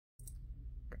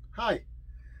Hi,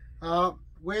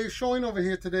 we're showing over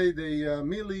here today the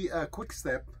Miele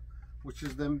Quickstep, which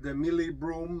is the Miele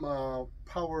broom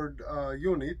powered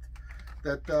unit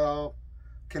that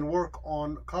can work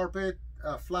on carpet,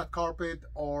 flat carpet,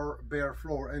 or bare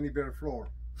floor, any bare floor,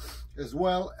 as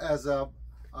well as a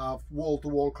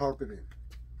wall-to-wall carpeting.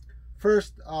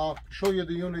 First, show you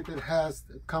the unit. It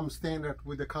comes standard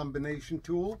with a combination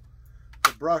tool,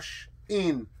 the brush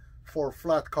in for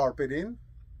flat carpeting.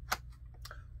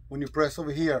 When you press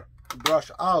over here,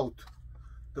 brush out,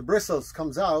 the bristles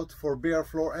comes out for bare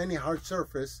floor, any hard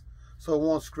surface, so it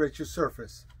won't scratch your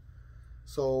surface.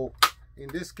 So in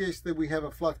this case that we have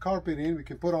a flat carpeting, we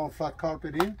can put on flat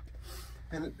carpeting,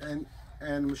 and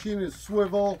machine is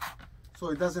swivel,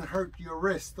 so it doesn't hurt your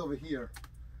wrist over here.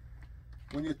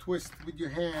 When you twist with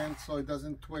your hand, so it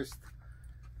doesn't twist.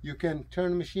 You can turn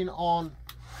the machine on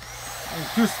in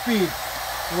 2 speeds,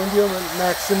 medium and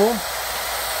maximum.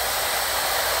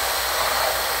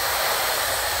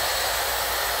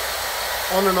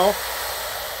 On and off.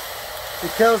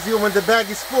 It tells you when the bag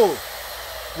is full.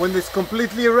 When it's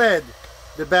completely red,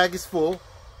 the bag is full.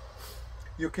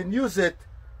 You can use it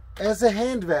as a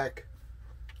hand vac,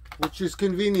 which is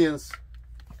convenience.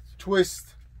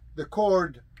 Twist the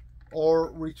cord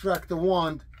or retract the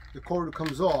wand, the cord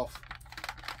comes off,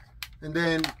 and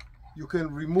then you can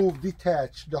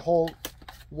detach the whole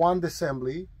wand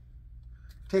assembly.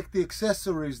 Take the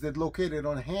accessories that are located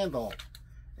on the handle,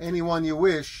 any one you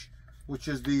wish, which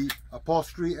is the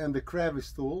upholstery and the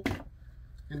crevice tool,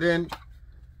 and then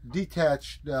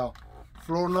detach the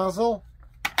floor nozzle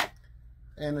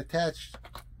and attach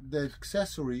the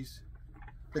accessories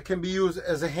that can be used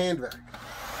as a hand vac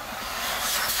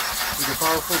with a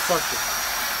powerful suction.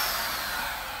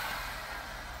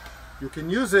 You can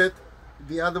use it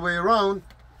the other way around.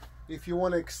 If you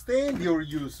want to extend your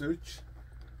usage,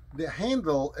 the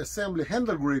handle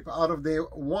grip out of the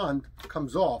wand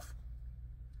comes off.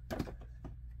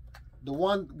 The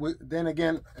wand then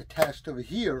again attached over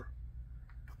here,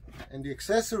 and the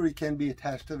accessory can be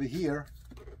attached over here,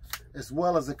 as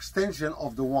well as extension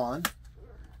of the wand.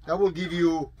 That will give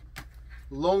you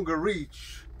longer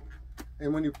reach.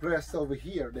 And when you press over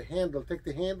here, the handle, take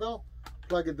the handle,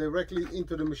 plug it directly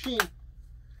into the machine.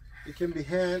 It can be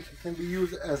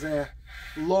used as a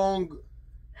long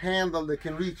handle that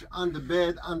can reach on the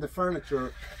bed, on the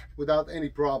furniture, without any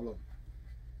problem.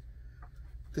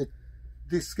 To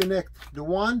disconnect the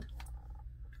wand,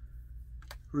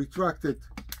 retract it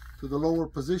to the lower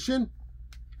position,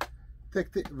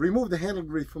 remove the handle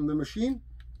grip from the machine,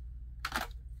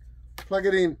 plug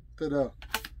it in to the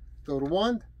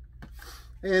wand,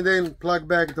 and then plug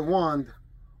back the wand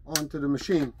onto the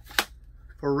machine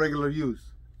for regular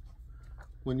use.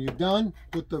 When you're done,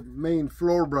 put the main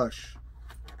floor brush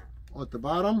at the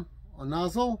bottom on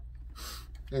nozzle,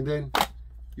 and then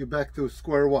you're back to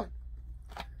square one.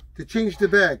 To change the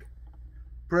bag,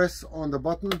 press on the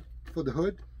button for the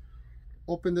hood,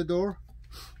 open the door,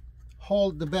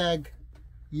 hold the bag,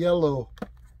 yellow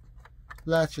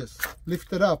latches,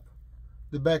 lift it up,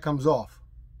 the bag comes off.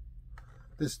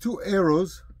 There's 2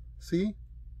 arrows, see?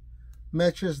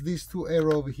 Matches these 2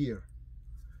 arrows over here.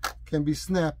 Can be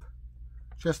snapped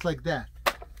just like that.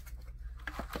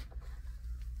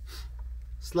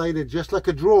 Slide it just like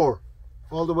a drawer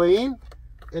all the way in,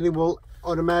 and it will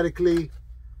automatically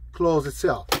close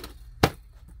itself.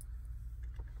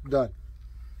 Done.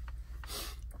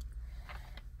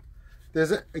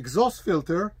 There's an exhaust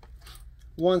filter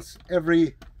once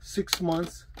every 6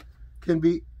 months, can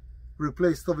be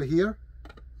replaced over here,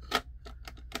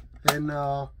 and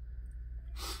on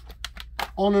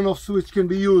and off switch can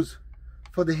be used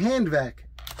for the hand vac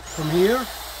from here.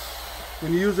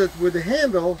 When you use it with the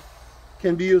handle,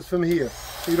 can be used from here,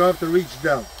 so you don't have to reach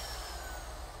down.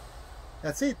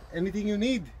 That's it. Anything you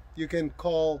need, you can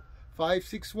call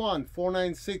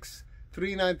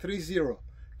 561-496-3930,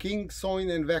 King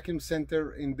Sewing and Vacuum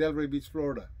Center in Delray Beach,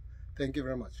 Florida. Thank you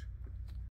very much.